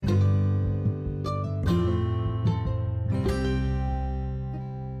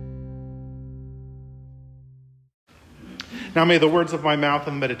Now may the words of my mouth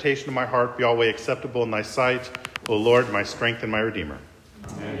and the meditation of my heart be always acceptable in thy sight, O Lord, my strength and my Redeemer.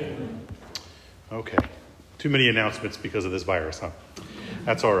 Amen. Okay. Too many announcements because of this virus, huh?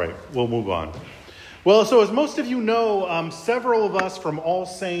 That's all right. We'll move on. Well, so as most of you know, several of us from All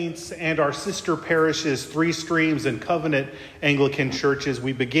Saints and our sister parishes, Three Streams and Covenant Anglican churches,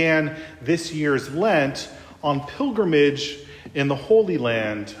 we began this year's Lent on pilgrimage in the Holy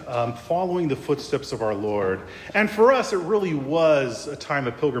Land, following the footsteps of our Lord. And for us, it really was a time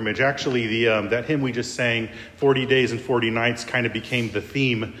of pilgrimage. Actually, that hymn we just sang, 40 Days and 40 Nights, kind of became the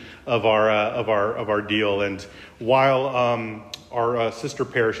theme of our deal. And while our sister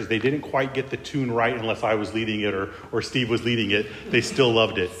parishes, they didn't quite get the tune right unless I was leading it or Steve was leading it, they still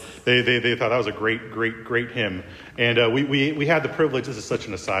loved it. They thought that was a great hymn. And we had the privilege, this is such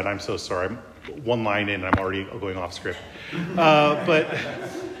an aside, I'm so sorry. I'm one line in and I'm already going off script. But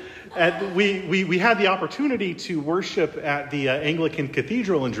we had the opportunity to worship at the Anglican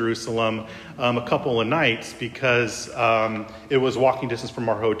Cathedral in Jerusalem a couple of nights because it was walking distance from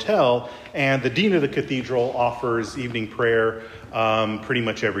our hotel, and the dean of the cathedral offers evening prayer pretty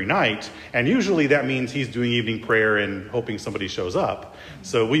much every night, and usually that means he's doing evening prayer and hoping somebody shows up.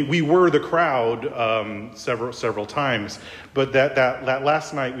 So we were the crowd several times, but that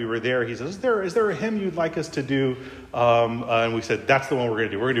last night we were there. He says, "Is there a hymn you'd like us to do?" And we said, "That's the one we're going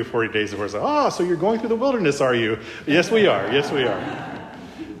to do. We're going to do 40 Days." And we're like, so you're going through the wilderness, are you? Yes, we are. Yes, we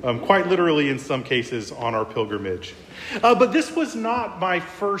are. Quite literally, in some cases, on our pilgrimage. But this was not my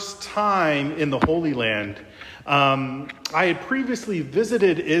first time in the Holy Land. I had previously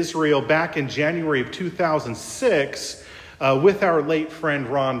visited Israel back in January of 2006 with our late friend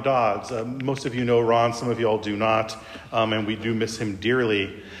Ron Dodds. Most of you know Ron, some of you all do not, and we do miss him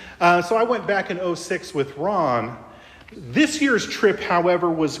dearly. So I went back in 2006 with Ron. This year's trip, however,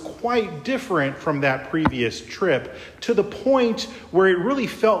 was quite different from that previous trip, to the point where it really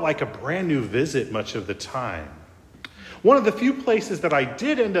felt like a brand new visit much of the time. One of the few places that I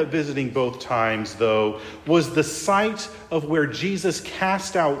did end up visiting both times, though, was the site of where Jesus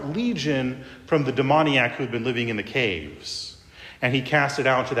cast out Legion from the demoniac who had been living in the caves. And he cast it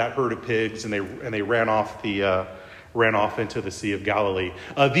out to that herd of pigs, and they ran off into the Sea of Galilee.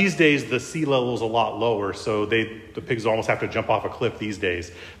 These days, the sea level is a lot lower, so the pigs almost have to jump off a cliff these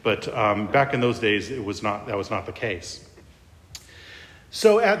days. But back in those days, that was not the case.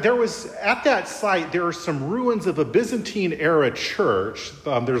 So at that site, there are some ruins of a Byzantine-era church.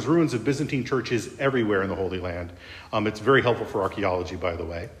 There's ruins of Byzantine churches everywhere in the Holy Land. It's very helpful for archaeology, by the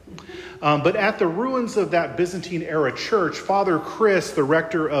way. But at the ruins of that Byzantine-era church, Father Chris, the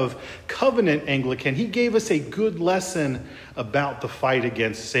rector of Covenant Anglican, he gave us a good lesson about the fight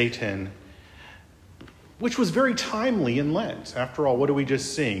against Satan, which was very timely in Lent. After all, what do we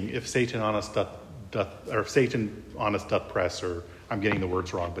just sing? If Satan on us doth press, or I'm getting the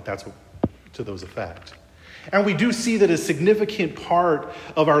words wrong, but that's to those effect. And we do see that a significant part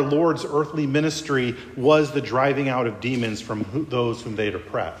of our Lord's earthly ministry was the driving out of demons from those whom they had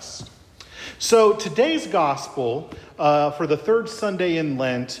oppressed. So today's gospel, for the third Sunday in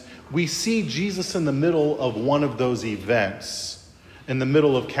Lent, we see Jesus in the middle of one of those events, in the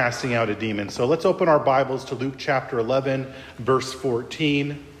middle of casting out a demon. So let's open our Bibles to Luke chapter 11, verse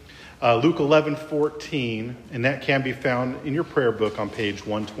 14. Luke 11:14, and that can be found in your prayer book on page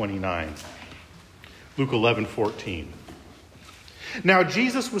 129. Luke 11:14. Now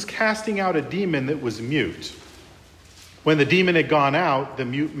Jesus was casting out a demon that was mute. When the demon had gone out, the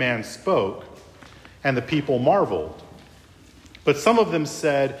mute man spoke, and the people marveled. But some of them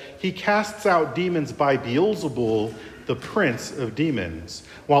said, "He casts out demons by Beelzebul, the prince of demons,"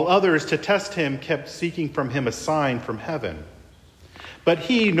 while others, to test him, kept seeking from him a sign from heaven. But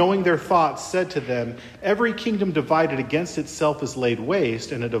he, knowing their thoughts, said to them, "Every kingdom divided against itself is laid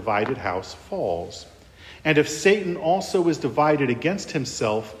waste, and a divided house falls. And if Satan also is divided against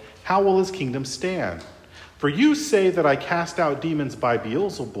himself, how will his kingdom stand? For you say that I cast out demons by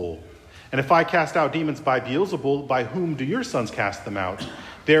Beelzebul. And if I cast out demons by Beelzebul, by whom do your sons cast them out?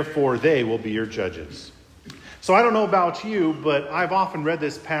 Therefore they will be your judges." So I don't know about you, but I've often read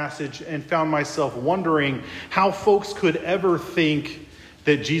this passage and found myself wondering how folks could ever think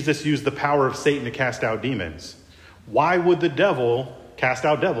that Jesus used the power of Satan to cast out demons. Why would the devil cast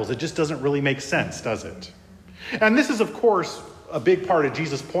out devils? It just doesn't really make sense, does it? And this is, of course, a big part of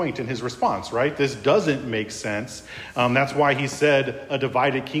Jesus' point in his response, right? This doesn't make sense. That's why he said a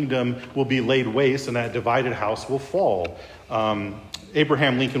divided kingdom will be laid waste and that divided house will fall.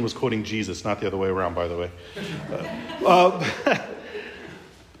 Abraham Lincoln was quoting Jesus, not the other way around, by the way.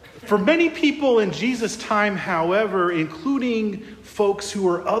 For many people in Jesus' time, however, including folks who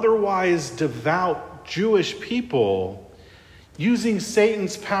were otherwise devout Jewish people, using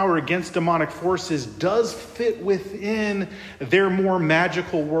Satan's power against demonic forces does fit within their more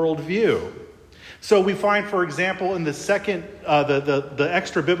magical worldview. So we find, for example, in the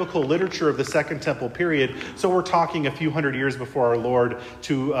extra biblical literature of the Second Temple period, so we're talking a few hundred years before our Lord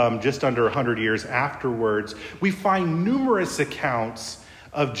to just under 100 years afterwards, we find numerous accounts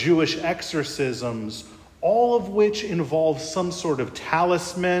of Jewish exorcisms, all of which involve some sort of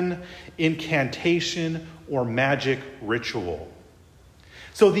talisman, incantation, or magic ritual.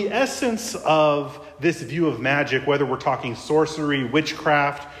 So the essence of this view of magic, whether we're talking sorcery,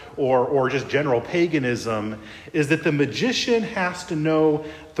 witchcraft, or just general paganism, is that the magician has to know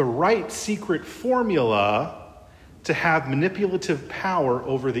the right secret formula to have manipulative power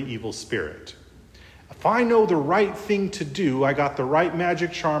over the evil spirit. If I know the right thing to do, I got the right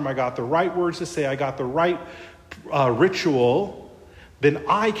magic charm, I got the right words to say, I got the right ritual, then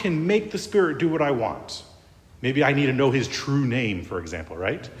I can make the spirit do what I want. Maybe I need to know his true name, for example,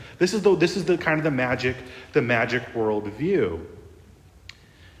 right? This is the kind of the magic worldview.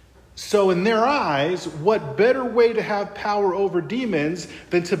 So in their eyes, what better way to have power over demons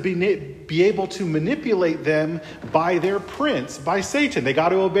than to be able to manipulate them by their prince, by Satan? They got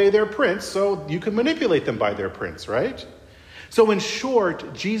to obey their prince, so you can manipulate them by their prince, right? So in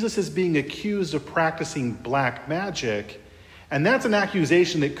short, Jesus is being accused of practicing black magic, and that's an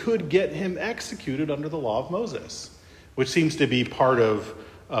accusation that could get him executed under the law of Moses, which seems to be part of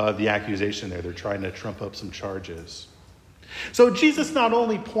the accusation there. They're trying to trump up some charges. So Jesus not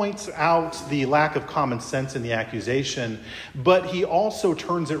only points out the lack of common sense in the accusation, but he also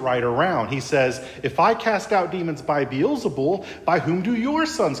turns it right around. He says, if I cast out demons by Beelzebul, by whom do your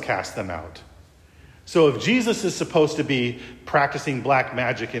sons cast them out? So if Jesus is supposed to be practicing black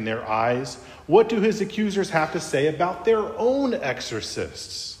magic in their eyes, what do his accusers have to say about their own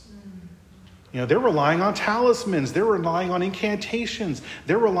exorcists? They're relying on talismans. They're relying on incantations.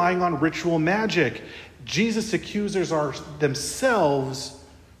 They're relying on ritual magic. Jesus' accusers are themselves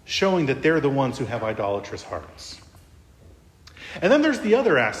showing that they're the ones who have idolatrous hearts. And then there's the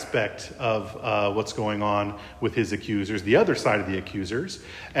other aspect of what's going on with his accusers, the other side of the accusers,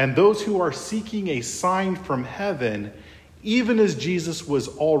 and those who are seeking a sign from heaven, even as Jesus was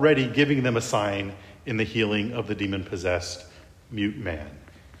already giving them a sign in the healing of the demon-possessed mute man.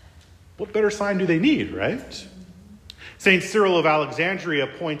 What better sign do they need, right? St. Cyril of Alexandria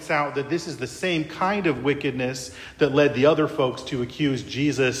points out that this is the same kind of wickedness that led the other folks to accuse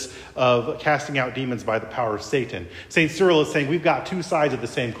Jesus of casting out demons by the power of Satan. St. Cyril is saying we've got two sides of the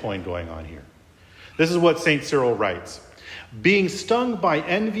same coin going on here. This is what St. Cyril writes. Being stung by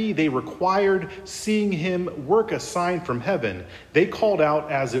envy, they required seeing him work a sign from heaven. They called out,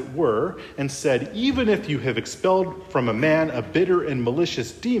 as it were, and said, even if you have expelled from a man a bitter and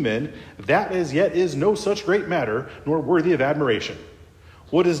malicious demon, that as yet is no such great matter, nor worthy of admiration.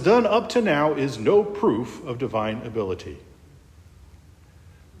 What is done up to now is no proof of divine ability.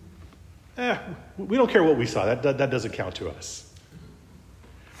 We don't care what we saw. That doesn't count to us.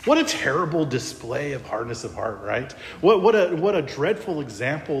 What a terrible display of hardness of heart, right? What a dreadful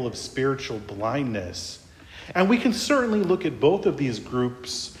example of spiritual blindness. And we can certainly look at both of these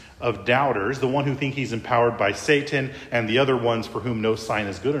groups of doubters, the one who think he's empowered by Satan and the other ones for whom no sign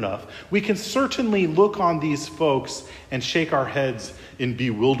is good enough. We can certainly look on these folks and shake our heads in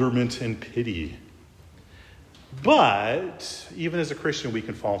bewilderment and pity. But even as a Christian, we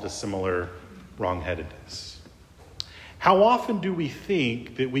can fall into similar wrongheadedness. How often do we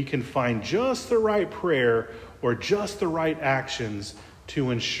think that we can find just the right prayer or just the right actions to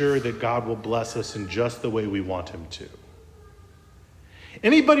ensure that God will bless us in just the way we want him to?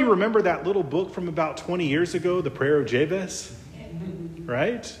 Anybody remember that little book from about 20 years ago, The Prayer of Jabez?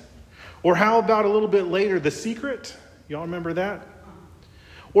 Right? Or how about a little bit later, The Secret? Y'all remember that?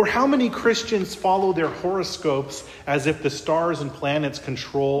 Or how many Christians follow their horoscopes as if the stars and planets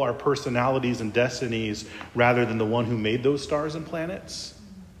control our personalities and destinies rather than the one who made those stars and planets?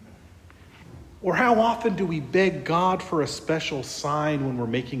 Or how often do we beg God for a special sign when we're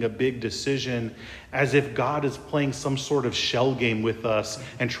making a big decision as if God is playing some sort of shell game with us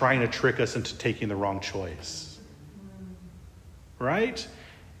and trying to trick us into taking the wrong choice? Right?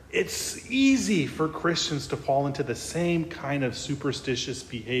 It's easy for Christians to fall into the same kind of superstitious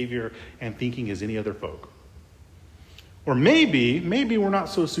behavior and thinking as any other folk. Or maybe we're not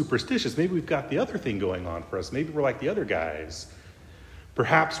so superstitious. Maybe we've got the other thing going on for us. Maybe we're like the other guys.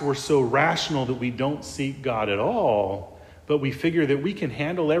 Perhaps we're so rational that we don't seek God at all, but we figure that we can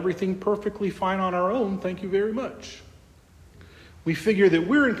handle everything perfectly fine on our own. Thank you very much. We figure that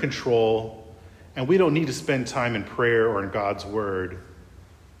we're in control and we don't need to spend time in prayer or in God's word.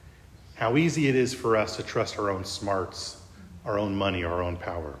 How easy it is for us to trust our own smarts our own money, our own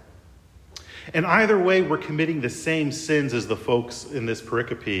power. And either way, we're committing the same sins as the folks in this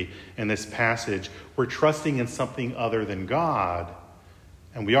pericope, in this passage. We're trusting in something other than God,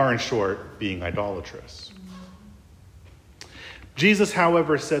 and we are, in short, being idolatrous. Jesus,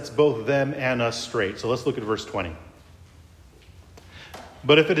 however, sets both them and us straight. So let's look at verse 20.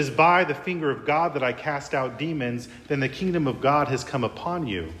 But if it is by the finger of God that I cast out demons, then the kingdom of God has come upon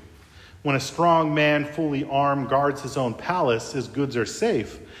you. When a strong man, fully armed, guards his own palace, his goods are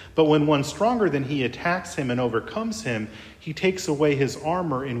safe. But when one stronger than he attacks him and overcomes him, he takes away his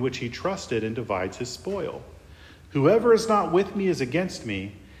armor in which he trusted and divides his spoil. Whoever is not with me is against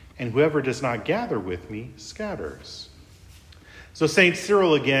me, and whoever does not gather with me scatters. So St.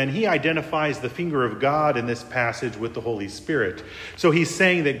 Cyril again, he identifies the finger of God in this passage with the Holy Spirit. So he's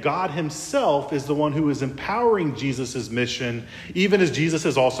saying that God himself is the one who is empowering Jesus' mission, even as Jesus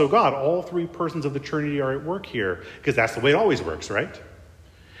is also God. All three persons of the Trinity are at work here, because that's the way it always works, right?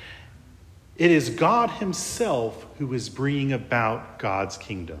 It is God himself who is bringing about God's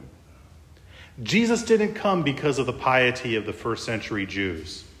kingdom. Jesus didn't come because of the piety of the first century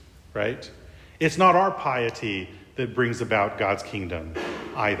Jews, right? It's not our piety that brings about God's kingdom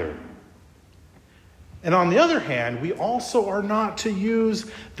either. And on the other hand, we also are not to use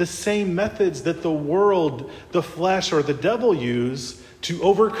the same methods that the world, the flesh, or the devil use to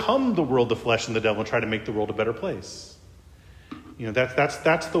overcome the world, the flesh, and the devil and try to make the world a better place. You know,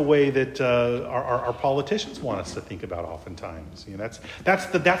 that's the way that our politicians want us to think about oftentimes. You know, that's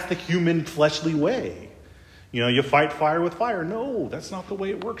the human fleshly way. You know, you fight fire with fire. No, that's not the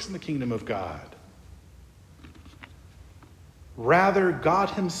way it works in the kingdom of God. Rather, God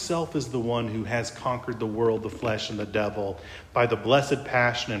himself is the one who has conquered the world, the flesh, and the devil by the blessed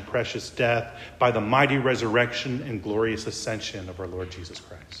passion and precious death, by the mighty resurrection and glorious ascension of our Lord Jesus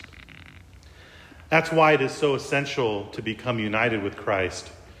Christ. That's why it is so essential to become united with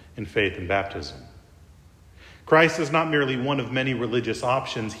Christ in faith and baptism. Christ is not merely one of many religious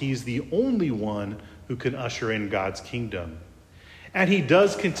options. He's the only one who can usher in God's kingdom. And he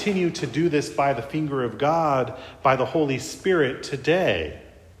does continue to do this by the finger of God, by the Holy Spirit today.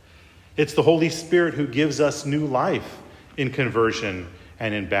 It's the Holy Spirit who gives us new life in conversion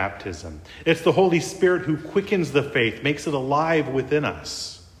and in baptism. It's the Holy Spirit who quickens the faith, makes it alive within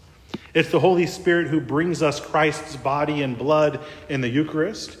us. It's the Holy Spirit who brings us Christ's body and blood in the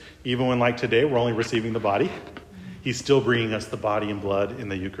Eucharist. Even when, like today, we're only receiving the body, he's still bringing us the body and blood in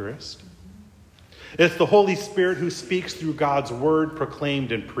the Eucharist. It's the Holy Spirit who speaks through God's word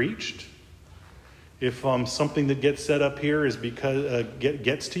proclaimed and preached. If something that gets said up here is because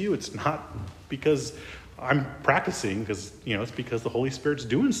gets to you, it's not because I'm practicing, because it's because the Holy Spirit's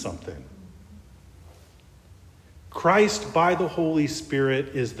doing something. Christ, by the Holy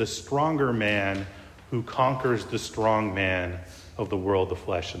Spirit, is the stronger man who conquers the strong man of the world, the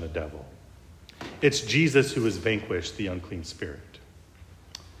flesh, and the devil. It's Jesus who has vanquished the unclean spirit.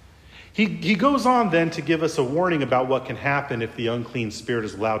 He goes on then to give us a warning about what can happen if the unclean spirit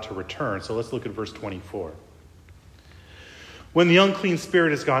is allowed to return. So let's look at verse 24. When the unclean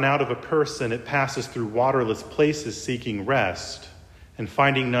spirit has gone out of a person, it passes through waterless places seeking rest. And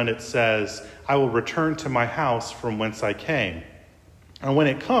finding none, it says, I will return to my house from whence I came. And when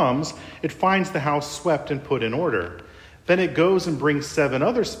it comes, it finds the house swept and put in order. Then it goes and brings 7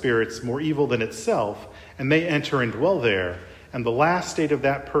 other spirits more evil than itself, and they enter and dwell there. And the last state of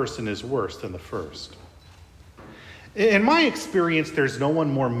that person is worse than the first. In my experience, there's no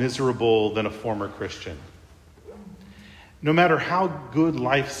one more miserable than a former Christian. No matter how good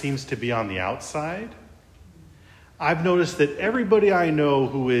life seems to be on the outside, I've noticed that everybody I know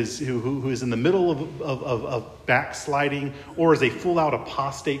who is in the middle of backsliding or is a full-out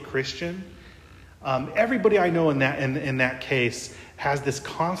apostate Christian, everybody I know in that case has this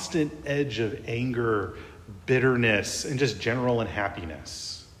constant edge of anger, bitterness, and just general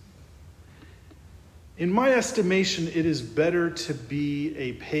unhappiness. In my estimation, it is better to be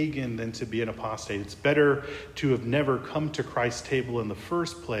a pagan than to be an apostate. It's better to have never come to Christ's table in the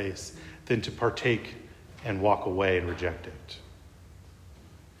first place than to partake and walk away and reject it.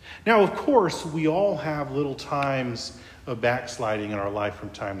 Now, of course, we all have little times of backsliding in our life from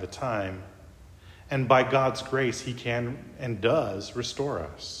time to time. And by God's grace, he can and does restore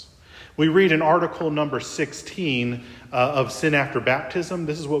us. We read in article number 16 of Sin After Baptism.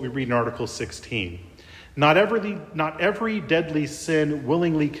 This is what we read in article 16. Not every deadly sin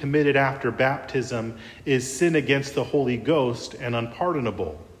willingly committed after baptism is sin against the Holy Ghost and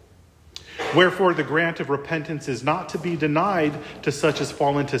unpardonable. Wherefore the grant of repentance is not to be denied to such as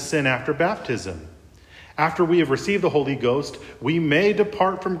fall into sin after baptism. After we have received the Holy Ghost, we may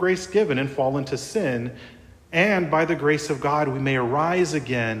depart from grace given and fall into sin, and by the grace of God we may arise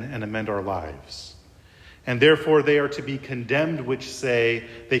again and amend our lives. And therefore they are to be condemned which say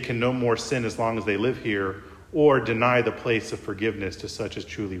they can no more sin as long as they live here, or deny the place of forgiveness to such as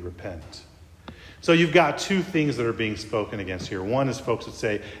truly repent. So you've got two things that are being spoken against here. One is folks that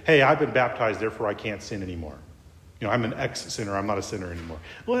say, hey, I've been baptized, therefore I can't sin anymore. I'm an ex-sinner, I'm not a sinner anymore.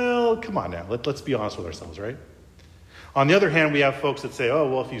 Well, come on now, let's be honest with ourselves, right? On the other hand, we have folks that say, oh,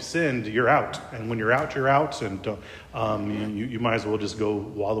 well, if you sinned, you're out. And when you're out, and you might as well just go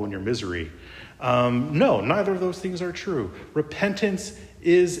wallow in your misery. No, neither of those things are true. Repentance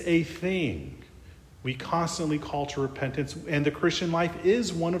is a thing. We constantly call to repentance, and the Christian life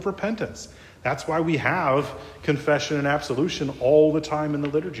is one of repentance. That's why we have confession and absolution all the time in the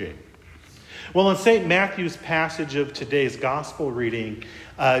liturgy. Well, in St. Matthew's passage of today's gospel reading,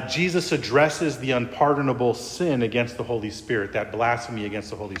 Jesus addresses the unpardonable sin against the Holy Spirit, that blasphemy against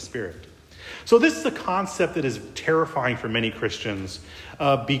the Holy Spirit. So this is a concept that is terrifying for many Christians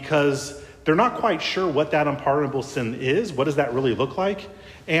because they're not quite sure what that unpardonable sin is. What does that really look like?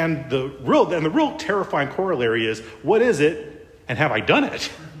 And the real terrifying corollary is, what is it, and have I done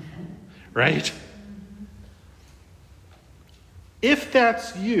it? Right? If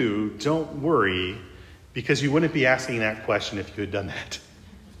that's you, don't worry, because you wouldn't be asking that question if you had done that.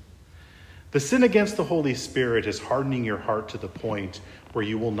 The sin against the Holy Spirit is hardening your heart to the point where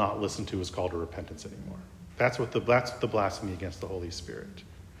you will not listen to his call to repentance anymore. That's what the blasphemy against the Holy Spirit.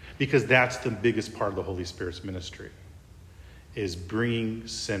 Because that's the biggest part of the Holy Spirit's ministry, is bringing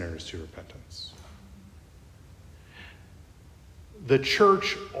sinners to repentance. The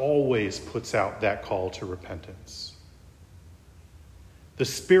church always puts out that call to repentance. The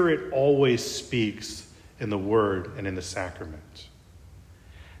Spirit always speaks in the Word and in the sacrament.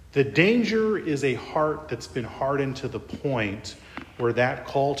 The danger is a heart that's been hardened to the point where that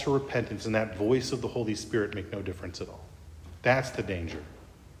call to repentance and that voice of the Holy Spirit make no difference at all. That's the danger.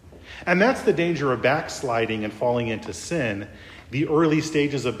 And that's the danger of backsliding and falling into sin. The early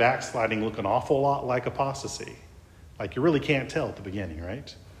stages of backsliding look an awful lot like apostasy. Like you really can't tell at the beginning,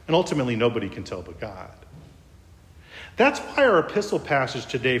 right? And ultimately nobody can tell but God. That's why our epistle passage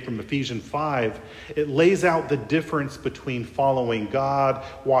today from Ephesians 5, it lays out the difference between following God,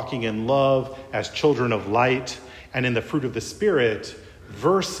 walking in love as children of light, and in the fruit of the Spirit,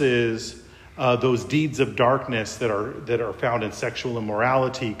 versus those deeds of darkness that are found in sexual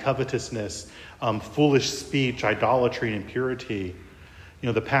immorality, covetousness, foolish speech, idolatry, and impurity.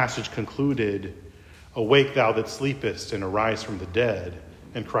 The passage concluded, "Awake thou that sleepest, and arise from the dead,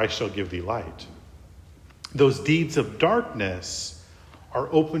 and Christ shall give thee light." Those deeds of darkness are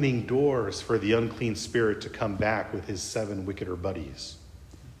opening doors for the unclean spirit to come back with his 7 wickeder buddies.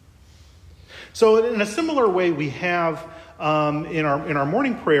 So in a similar way, we have in our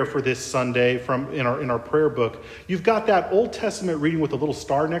morning prayer for this Sunday in our prayer book, you've got that Old Testament reading with a little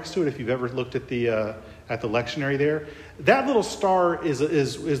star next to it. If you've ever looked at the lectionary there, that little star is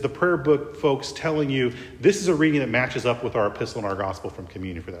the prayer book folks telling you this is a reading that matches up with our epistle and our gospel from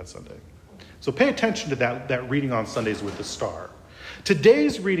communion for that Sunday. So pay attention to that reading on Sundays with the star.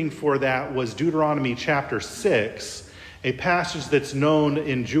 Today's reading for that was Deuteronomy chapter 6, a passage that's known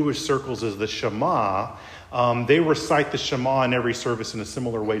in Jewish circles as the Shema. They recite the Shema in every service in a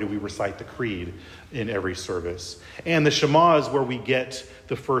similar way to we recite the Creed in every service. And the Shema is where we get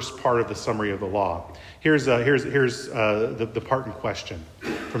the first part of the summary of the law. Here's the part in question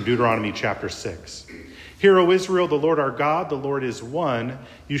from Deuteronomy chapter 6. "Hear, O Israel, the Lord our God, the Lord is one.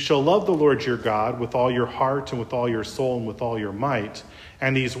 You shall love the Lord your God with all your heart and with all your soul and with all your might.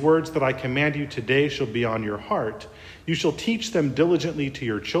 And these words that I command you today shall be on your heart. You shall teach them diligently to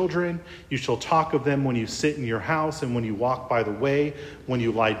your children. You shall talk of them when you sit in your house and when you walk by the way, when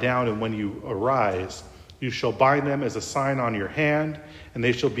you lie down and when you arise. You shall bind them as a sign on your hand, and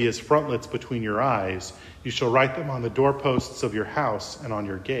they shall be as frontlets between your eyes. You shall write them on the doorposts of your house and on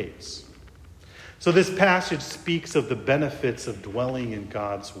your gates." So this passage speaks of the benefits of dwelling in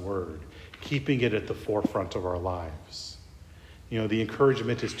God's word, keeping it at the forefront of our lives. The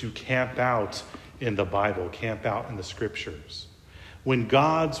encouragement is to camp out in the Bible, camp out in the scriptures. When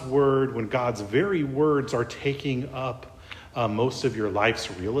God's word, when God's very words are taking up most of your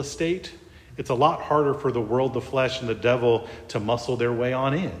life's real estate, it's a lot harder for the world, the flesh, and the devil to muscle their way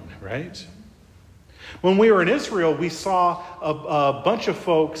on in, right? When we were in Israel, we saw a bunch of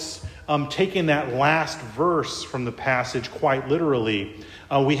folks taking that last verse from the passage quite literally.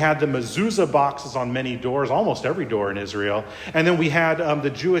 We had the mezuzah boxes on many doors, almost every door in Israel. And then we had the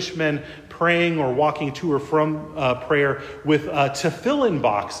Jewish men praying or walking to or from prayer with tefillin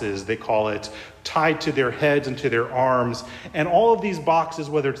boxes, they call it, tied to their heads and to their arms. And all of these boxes,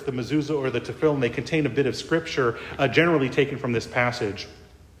 whether it's the mezuzah or the tefillin, they contain a bit of scripture, generally taken from this passage.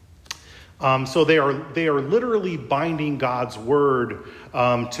 So they are literally binding God's word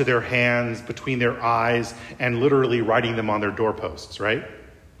to their hands, between their eyes, and literally writing them on their doorposts, right?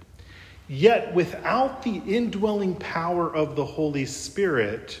 Yet without the indwelling power of the Holy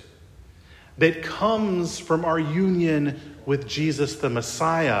Spirit that comes from our union with Jesus the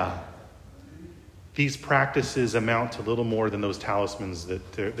Messiah, these practices amount to little more than those talismans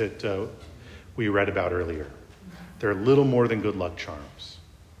that we read about earlier. They're little more than good luck charms.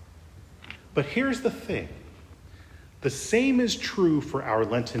 But here's the thing. The same is true for our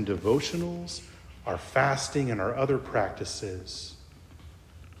Lenten devotionals, our fasting, and our other practices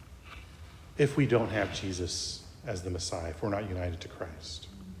if we don't have Jesus as the Messiah, if we're not united to Christ.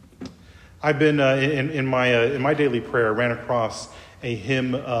 I've been, in my daily prayer, I ran across a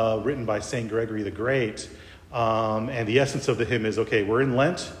hymn written by St. Gregory the Great. And the essence of the hymn is, okay, we're in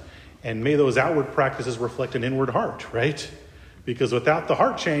Lent, and may those outward practices reflect an inward heart, right? Because without the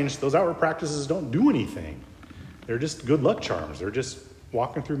heart change, those outward practices don't do anything. They're just good luck charms. They're just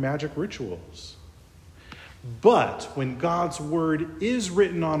walking through magic rituals. But when God's word is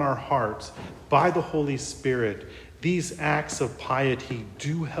written on our hearts by the Holy Spirit, these acts of piety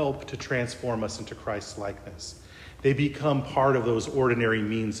do help to transform us into Christ's likeness. They become part of those ordinary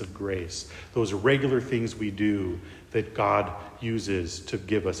means of grace, those regular things we do that God uses to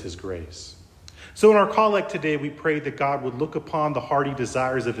give us his grace. So in our collect today, we pray that God would look upon the hearty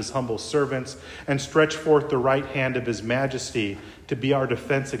desires of his humble servants and stretch forth the right hand of his majesty to be our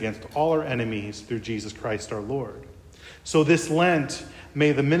defense against all our enemies through Jesus Christ our Lord. So this Lent,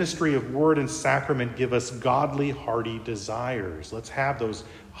 may the ministry of word and sacrament give us godly, hearty desires. Let's have those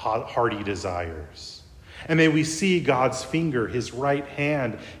hearty desires. And may we see God's finger, his right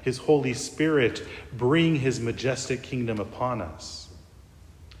hand, his Holy Spirit bring his majestic kingdom upon us.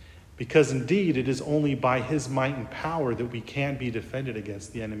 Because indeed, it is only by his might and power that we can be defended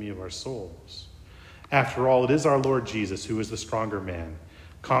against the enemy of our souls. After all, it is our Lord Jesus who is the stronger man,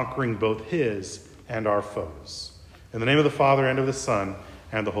 conquering both his and our foes. In the name of the Father, and of the Son,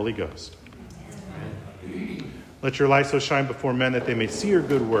 and the Holy Ghost. Amen. Let your light so shine before men that they may see your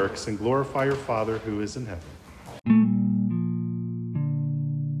good works and glorify your Father who is in heaven.